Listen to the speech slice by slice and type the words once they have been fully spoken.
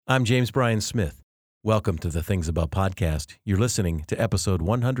I'm James Bryan Smith. Welcome to the Things Above podcast. You're listening to episode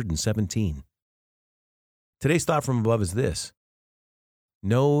 117. Today's thought from above is this: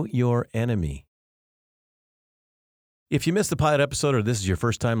 know your enemy. If you missed the pilot episode or this is your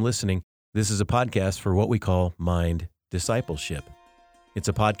first time listening, this is a podcast for what we call mind discipleship. It's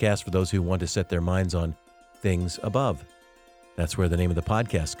a podcast for those who want to set their minds on things above. That's where the name of the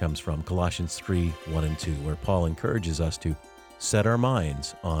podcast comes from, Colossians 3, 1 and 2, where Paul encourages us to set our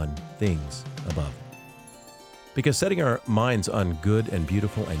minds on things above. Because setting our minds on good and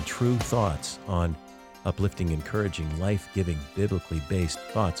beautiful and true thoughts, on uplifting, encouraging, life-giving, biblically based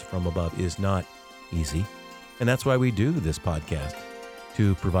thoughts from above is not easy. And that's why we do this podcast,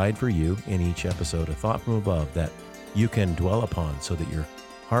 to provide for you in each episode a thought from above that you can dwell upon so that your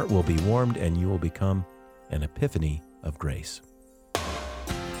heart will be warmed and you will become an epiphany of grace.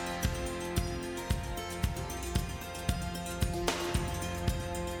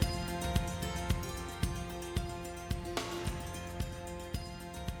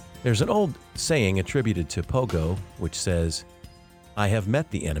 There's an old saying attributed to Pogo, which says, "I have met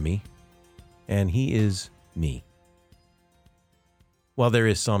the enemy, and he is me." While there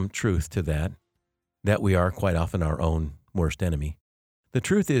is some truth to that we are quite often our own worst enemy, the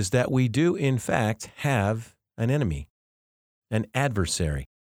truth is that we do, in fact, have an enemy, an adversary,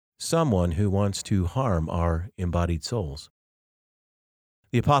 someone who wants to harm our embodied souls.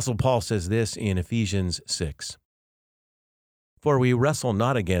 The Apostle Paul says this in Ephesians 6. "For we wrestle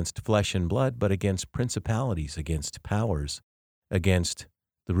not against flesh and blood, but against principalities, against powers, against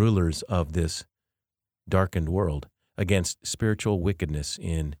the rulers of this darkened world, against spiritual wickedness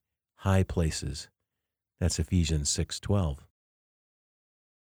in high places." That's Ephesians 6:12.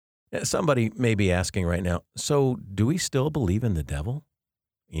 Somebody may be asking right now, so do we still believe in the devil?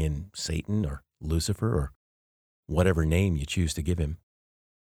 In Satan or Lucifer or whatever name you choose to give him?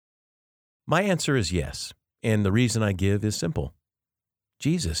 My answer is yes. And the reason I give is simple.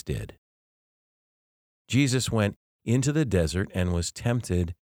 Jesus did. Jesus went into the desert and was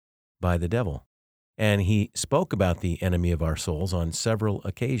tempted by the devil. And he spoke about the enemy of our souls on several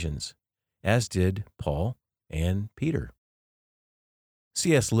occasions, as did Paul and Peter.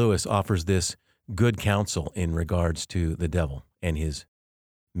 C.S. Lewis offers this good counsel in regards to the devil and his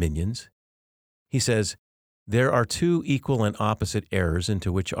minions. He says, "There are two equal and opposite errors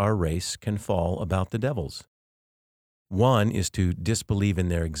into which our race can fall about the devils. One is to disbelieve in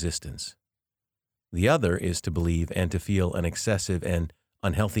their existence. The other is to believe and to feel an excessive and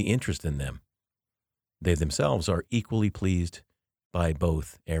unhealthy interest in them. They themselves are equally pleased by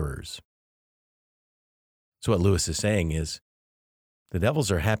both errors." So what Lewis is saying is, the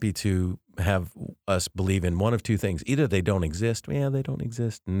devils are happy to have us believe in one of two things. Either they don't exist, they don't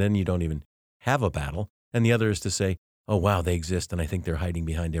exist, and then you don't even have a battle. And the other is to say, oh, wow, they exist, and I think they're hiding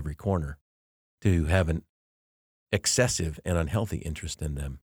behind every corner, to have an excessive and unhealthy interest in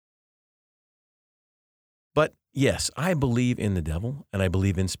them. But yes, I believe in the devil, and I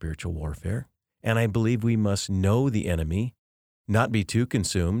believe in spiritual warfare, and I believe we must know the enemy, not be too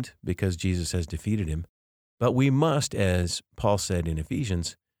consumed because Jesus has defeated him, but we must, as Paul said in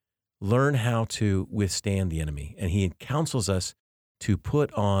Ephesians, learn how to withstand the enemy. And he counsels us to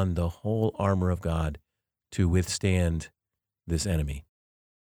put on the whole armor of God to withstand this enemy.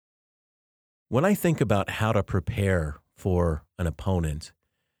 When I think about how to prepare for an opponent,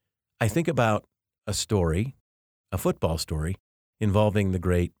 I think about a story, a football story, involving the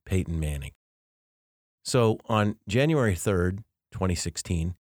great Peyton Manning. So on January 3rd,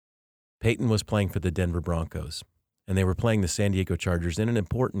 2016, Peyton was playing for the Denver Broncos, and they were playing the San Diego Chargers in an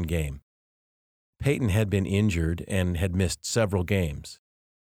important game. Peyton had been injured and had missed several games,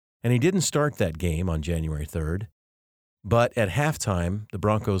 and he didn't start that game on January 3rd. But at halftime, the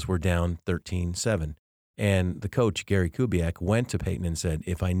Broncos were down 13-7, and the coach, Gary Kubiak, went to Peyton and said,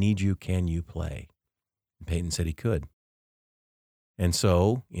 "If I need you, can you play?" And Peyton said he could. And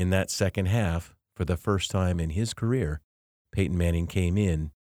so, in that second half, for the first time in his career, Peyton Manning came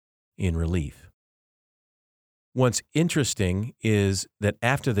in relief. What's interesting is that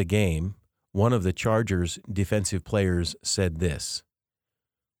after the game, one of the Chargers' defensive players said this: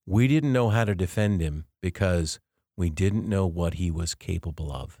 "We didn't know how to defend him because we didn't know what he was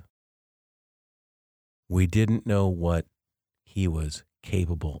capable of." We didn't know what he was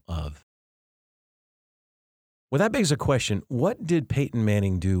capable of. Well, that begs a question. What did Peyton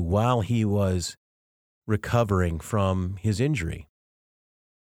Manning do while he was recovering from his injury?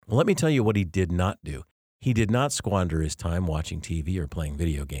 Well, let me tell you what he did not do. He did not squander his time watching TV or playing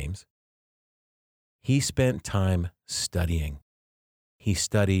video games. He spent time studying. He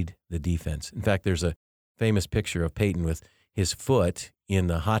studied the defense. In fact, there's a famous picture of Peyton with his foot in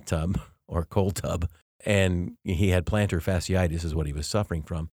the hot tub or cold tub, and he had plantar fasciitis is what he was suffering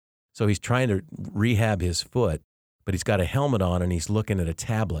from. So he's trying to rehab his foot, but he's got a helmet on and he's looking at a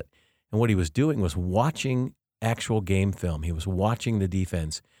tablet. And what he was doing was watching actual game film. He was watching the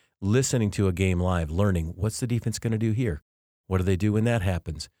defense, listening to a game live, learning what's the defense going to do here? What do they do when that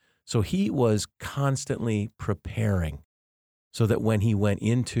happens? So he was constantly preparing so that when he went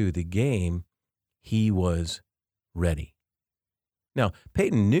into the game, he was ready. Now,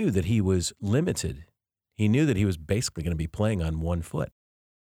 Peyton knew that he was limited. He knew that he was basically going to be playing on one foot.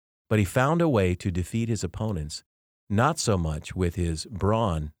 But he found a way to defeat his opponents, not so much with his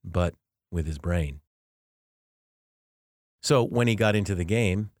brawn, but with his brain. So when he got into the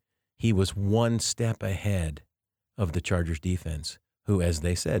game, he was one step ahead of the Chargers defense, who, as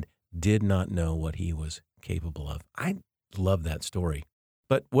they said, did not know what he was capable of. I love that story.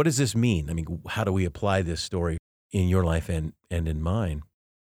 But what does this mean? I mean, how do we apply this story in your life and in mine?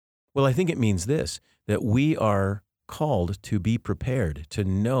 Well, I think it means this, that we are called to be prepared, to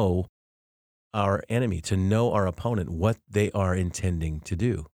know our enemy, to know our opponent, what they are intending to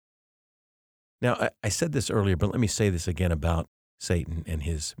do. Now, I said this earlier, but let me say this again about Satan and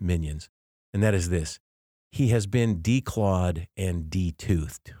his minions, and that is this. He has been declawed and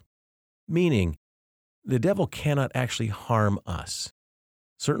detoothed, meaning the devil cannot actually harm us,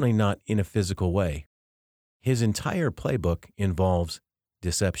 certainly not in a physical way. His entire playbook involves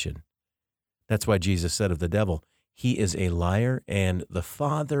deception. That's why Jesus said of the devil, he is a liar and the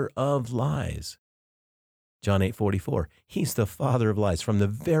father of lies. John 8:44, he's the father of lies. From the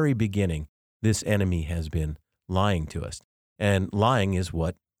very beginning, this enemy has been lying to us. And lying is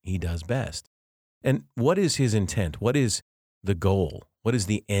what he does best. And what is his intent? What is the goal? What is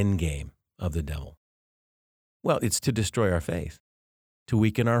the end game of the devil? Well, it's to destroy our faith, to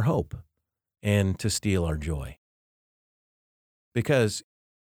weaken our hope, and to steal our joy. Because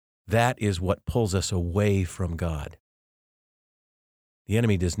that is what pulls us away from God. The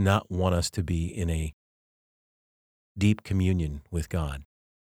enemy does not want us to be in a deep communion with God,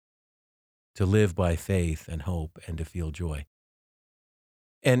 to live by faith and hope and to feel joy.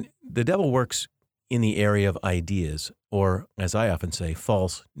 And the devil works in the area of ideas, or as I often say,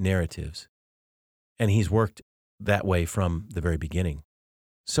 false narratives. And he's worked that way from the very beginning.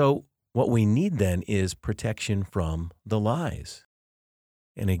 So what we need then is protection from the lies.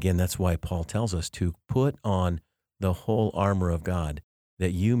 And again, that's why Paul tells us to put on the whole armor of God,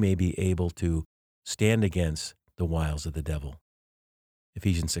 that you may be able to stand against the wiles of the devil.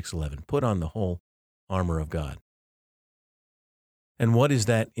 Ephesians 6:11, put on the whole armor of God. And what does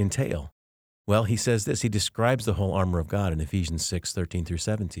that entail? Well, he says this, he describes the whole armor of God in Ephesians 6:13 through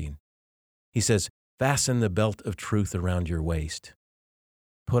 17. He says, fasten the belt of truth around your waist.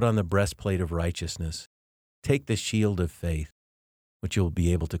 Put on the breastplate of righteousness. Take the shield of faith, which you'll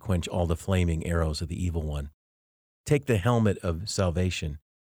be able to quench all the flaming arrows of the evil one. Take the helmet of salvation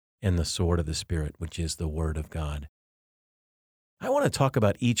and the sword of the Spirit, which is the word of God. I want to talk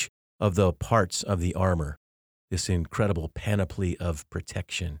about each of the parts of the armor, this incredible panoply of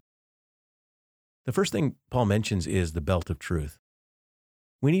protection. The first thing Paul mentions is the belt of truth.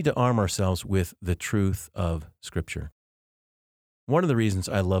 We need to arm ourselves with the truth of Scripture. One of the reasons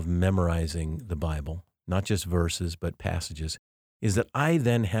I love memorizing the Bible, not just verses, but passages, is that I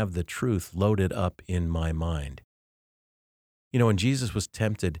then have the truth loaded up in my mind. You know, when Jesus was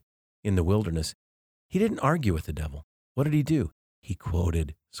tempted in the wilderness, he didn't argue with the devil. What did he do? He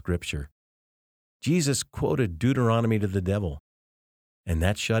quoted Scripture. Jesus quoted Deuteronomy to the devil, and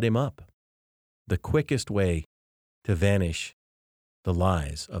that shut him up. The quickest way to vanish the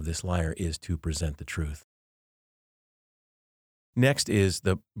lies of this liar is to present the truth. Next is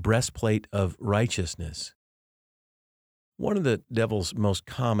the breastplate of righteousness. One of the devil's most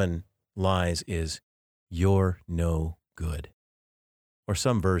common lies is, you're no good. Or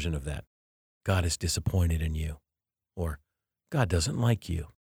some version of that. God is disappointed in you. Or God doesn't like you.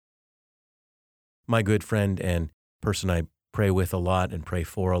 My good friend and person I pray with a lot and pray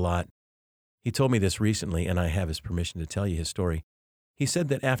for a lot, he told me this recently, and I have his permission to tell you his story. He said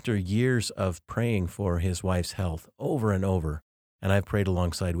that after years of praying for his wife's health over and over, and I've prayed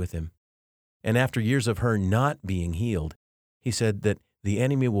alongside with him, and after years of her not being healed, he said that the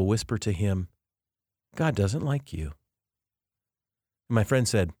enemy will whisper to him, God doesn't like you. And my friend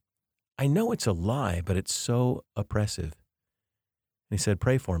said, I know it's a lie, but it's so oppressive. And he said,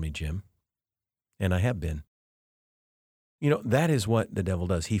 pray for me, Jim. And I have been. You know, that is what the devil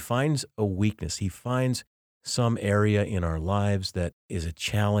does. He finds a weakness. He finds some area in our lives that is a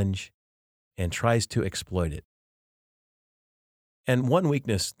challenge and tries to exploit it. And one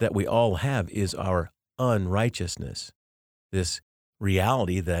weakness that we all have is our unrighteousness. this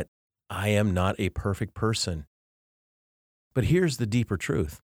reality that I am not a perfect person. But here's the deeper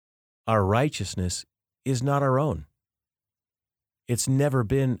truth. Our righteousness is not our own. It's never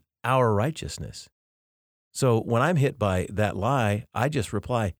been our righteousness. So when I'm hit by that lie, I just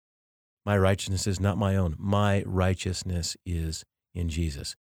reply, my righteousness is not my own. My righteousness is in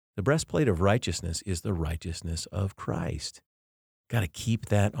Jesus. The breastplate of righteousness is the righteousness of Christ. Got to keep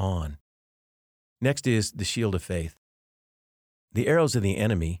that on. Next is the shield of faith. The arrows of the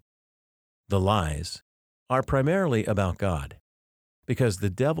enemy, the lies, are primarily about God, because the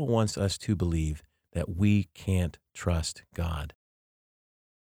devil wants us to believe that we can't trust God.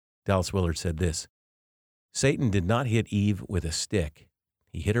 Dallas Willard said this, Satan did not hit Eve with a stick.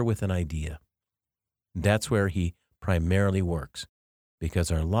 He hit her with an idea. That's where he primarily works,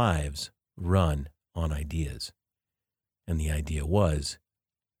 because our lives run on ideas. And the idea was,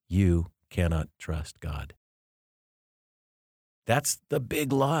 you cannot trust God. That's the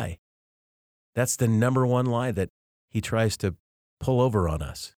big lie. That's the number one lie that he tries to pull over on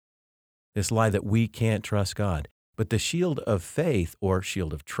us. This lie that we can't trust God. But the shield of faith, or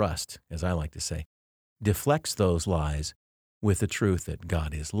shield of trust, as I like to say, deflects those lies with the truth that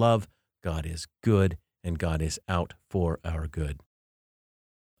God is love, God is good, and God is out for our good.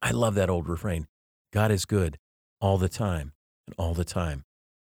 I love that old refrain. God is good all the time, and all the time,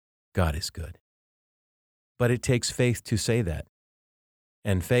 God is good. But it takes faith to say that.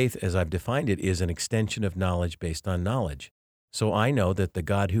 And faith, as I've defined it, is an extension of knowledge based on knowledge. So I know that the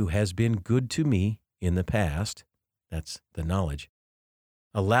God who has been good to me in the past, that's the knowledge,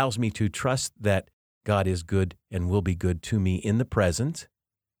 allows me to trust that God is good and will be good to me in the present,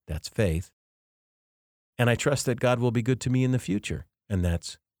 that's faith. And I trust that God will be good to me in the future, and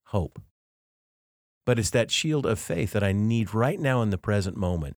that's hope. But it's that shield of faith that I need right now in the present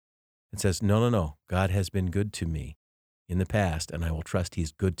moment. It says, no, God has been good to me in the past, and I will trust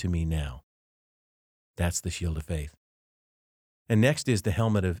he's good to me now. That's the shield of faith. And next is the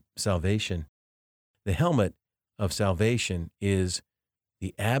helmet of salvation. The helmet of salvation is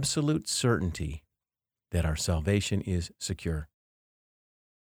the absolute certainty that our salvation is secure.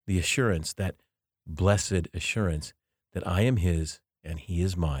 The assurance, that blessed assurance that I am his and he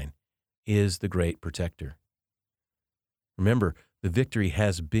is mine, is the great protector. Remember, the victory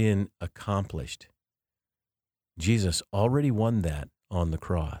has been accomplished. Jesus already won that on the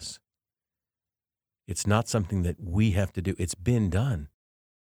cross. It's not something that we have to do. It's been done.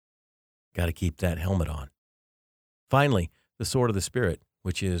 Got to keep that helmet on. Finally, the sword of the Spirit,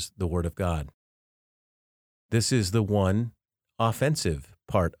 which is the Word of God. This is the one offensive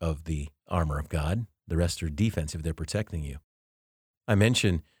part of the armor of God. The rest are defensive. They're protecting you. I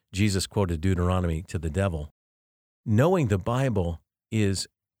mentioned Jesus quoted Deuteronomy to the devil. Knowing the Bible is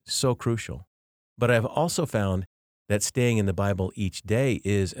so crucial. But I've also found that staying in the Bible each day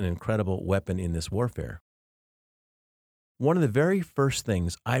is an incredible weapon in this warfare. One of the very first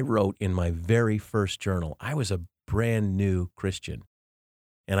things I wrote in my very first journal, I was a brand new Christian.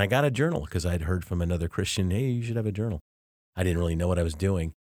 And I got a journal because I'd heard from another Christian, hey, you should have a journal. I didn't really know what I was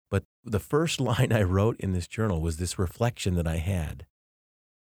doing. But the first line I wrote in this journal was this reflection that I had.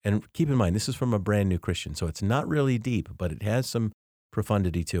 And keep in mind, this is from a brand new Christian, so it's not really deep, but it has some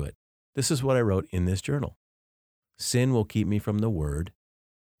profundity to it. This is what I wrote in this journal. Sin will keep me from the Word,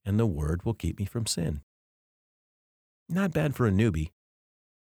 and the Word will keep me from sin. Not bad for a newbie.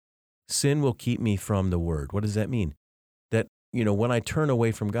 Sin will keep me from the Word. What does that mean? That, when I turn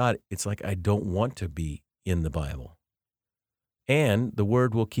away from God, it's like I don't want to be in the Bible. And the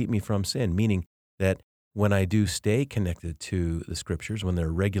Word will keep me from sin, meaning that when I do stay connected to the Scriptures, when they're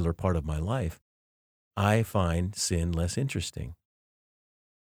a regular part of my life, I find sin less interesting.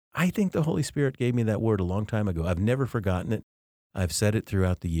 I think the Holy Spirit gave me that word a long time ago. I've never forgotten it. I've said it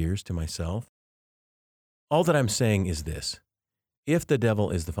throughout the years to myself. All that I'm saying is this. If the devil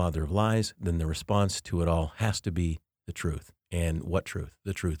is the father of lies, then the response to it all has to be the truth. And what truth?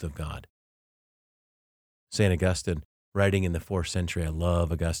 The truth of God. St. Augustine, writing in the 4th century, I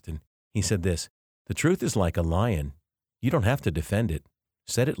love Augustine, he said this, the truth is like a lion. You don't have to defend it.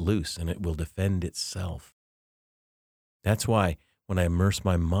 Set it loose and it will defend itself. That's why when I immerse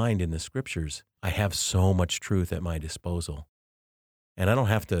my mind in the Scriptures, I have so much truth at my disposal. And I don't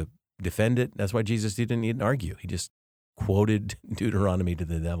have to defend it. That's why Jesus didn't even argue. He just quoted Deuteronomy to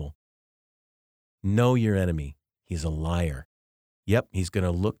the devil. Know your enemy. He's a liar. Yep, he's going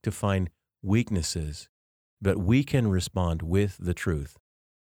to look to find weaknesses, but we can respond with the truth.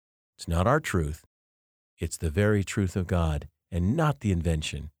 It's not our truth. It's the very truth of God and not the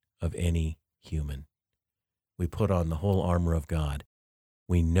invention of any human. We put on the whole armor of God.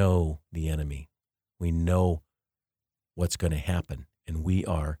 We know the enemy. We know what's going to happen, and we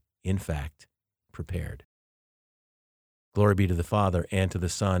are, in fact, prepared. Glory be to the Father, and to the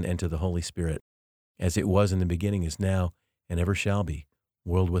Son, and to the Holy Spirit, as it was in the beginning, is now, and ever shall be,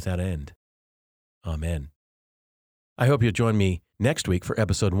 world without end. Amen. I hope you'll join me next week for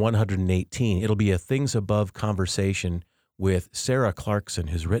episode 118. It'll be a Things Above conversation with Sarah Clarkson,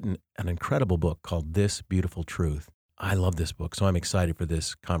 who's written an incredible book called This Beautiful Truth. I love this book, so I'm excited for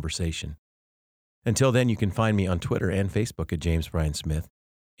this conversation. Until then, you can find me on Twitter and Facebook at James Bryan Smith,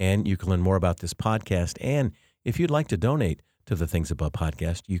 and you can learn more about this podcast. And if you'd like to donate to the Things Above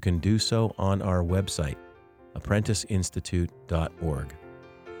podcast, you can do so on our website, apprenticeinstitute.org.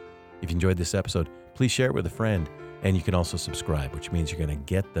 If you enjoyed this episode, please share it with a friend, and you can also subscribe, which means you're going to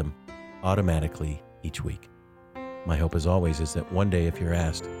get them automatically each week. My hope, as always, is that one day if you're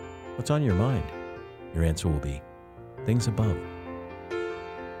asked, what's on your mind? Your answer will be, things above.